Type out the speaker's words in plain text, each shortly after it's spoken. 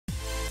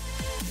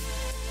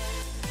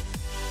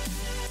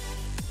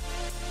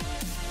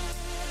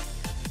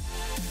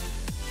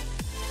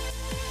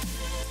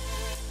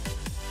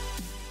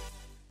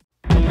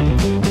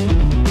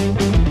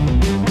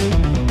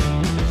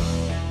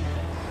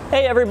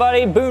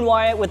everybody, Boone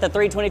Wyatt with the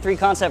 323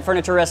 Concept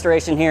Furniture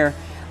Restoration here.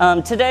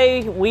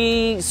 Today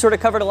we sort of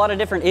covered a lot of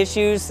different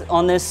issues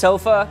on this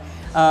sofa.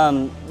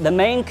 The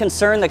main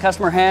concern the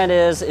customer had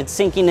is it's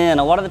sinking in.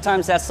 A lot of the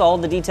times that's all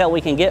the detail we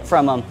can get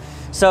from them.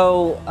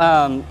 So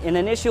in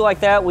an issue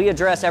like that, we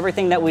address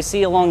everything that we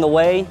see along the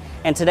way,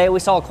 and today we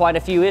saw quite a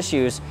few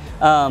issues.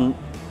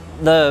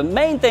 The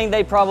main thing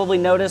they probably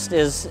noticed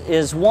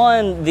is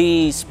one,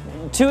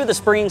 two of the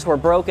springs were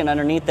broken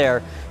underneath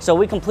there. So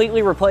we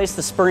completely replaced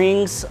the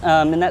springs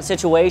in that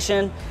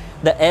situation.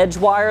 The edge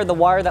wire, the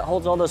wire that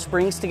holds all those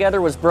springs together,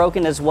 was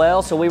broken as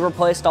well, so we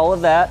replaced all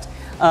of that.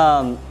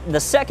 The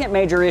second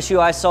major issue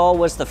I saw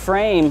was the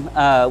frame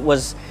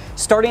was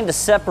starting to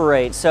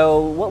separate.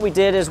 So what we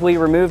did is we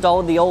removed all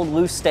of the old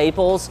loose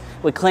staples,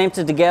 we clamped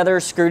it together,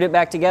 screwed it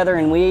back together,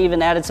 and we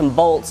even added some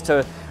bolts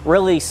to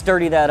really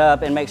sturdy that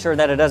up and make sure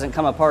that it doesn't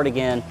come apart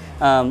again.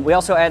 We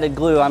also added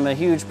glue. I'm a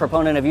huge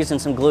proponent of using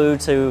some glue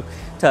to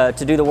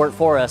do the work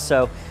for us.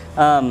 So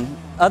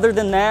other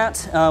than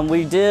that,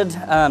 we did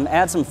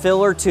add some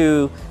filler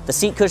to the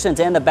seat cushions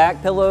and the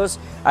back pillows.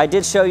 I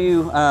did show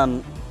you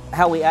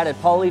how we added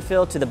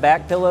polyfill to the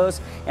back pillows,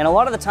 and a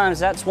lot of the times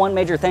that's one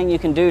major thing you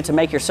can do to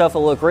make your sofa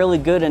look really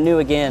good and new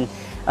again.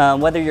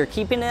 Whether you're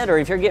keeping it or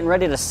if you're getting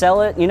ready to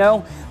sell it, you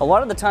know, a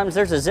lot of the times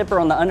there's a zipper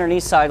on the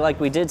underneath side like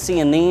we did see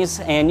in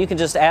these, and you can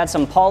just add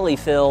some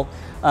polyfill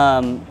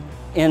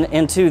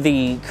into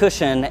the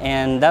cushion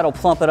and that'll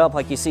plump it up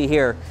like you see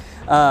here.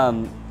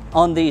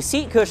 On the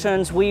seat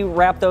cushions, we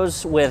wrap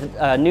those with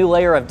a new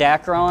layer of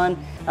Dacron.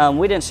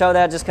 We didn't show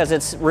that just because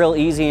it's real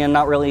easy and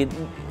not really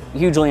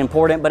hugely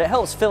important, but it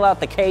helps fill out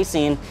the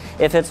casing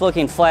if it's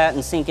looking flat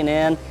and sinking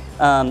in.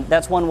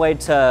 That's one way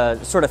to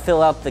sort of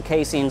fill out the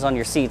casings on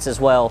your seats as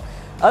well.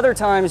 Other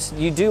times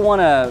you do want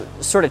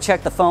to sort of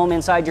check the foam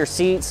inside your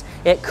seats.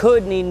 It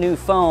could need new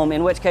foam,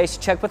 in which case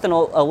check with a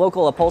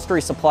local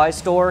upholstery supply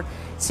store,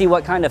 see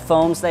what kind of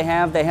foams they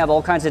have. They have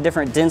all kinds of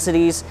different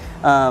densities.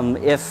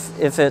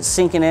 If it's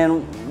sinking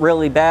in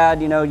really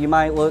bad, you know, you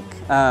might look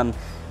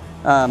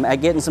at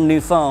getting some new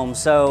foam.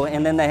 So,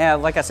 and then they have,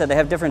 like I said, they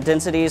have different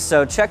densities,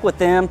 so check with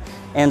them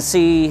and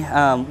see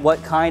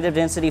what kind of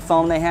density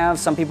foam they have.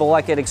 Some people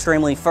like it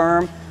extremely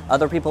firm,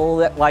 other people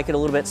like it a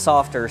little bit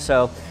softer.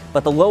 So,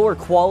 but the lower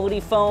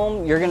quality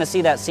foam, you're going to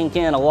see that sink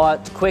in a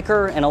lot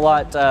quicker and a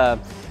lot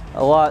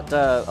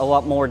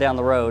more down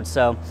the road.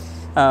 So,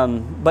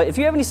 but if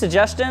you have any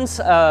suggestions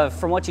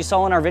from what you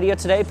saw in our video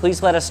today,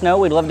 please let us know.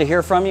 We'd love to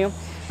hear from you.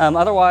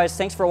 Otherwise,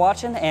 thanks for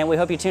watching, and we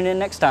hope you tune in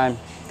next time.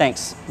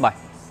 Thanks. Bye.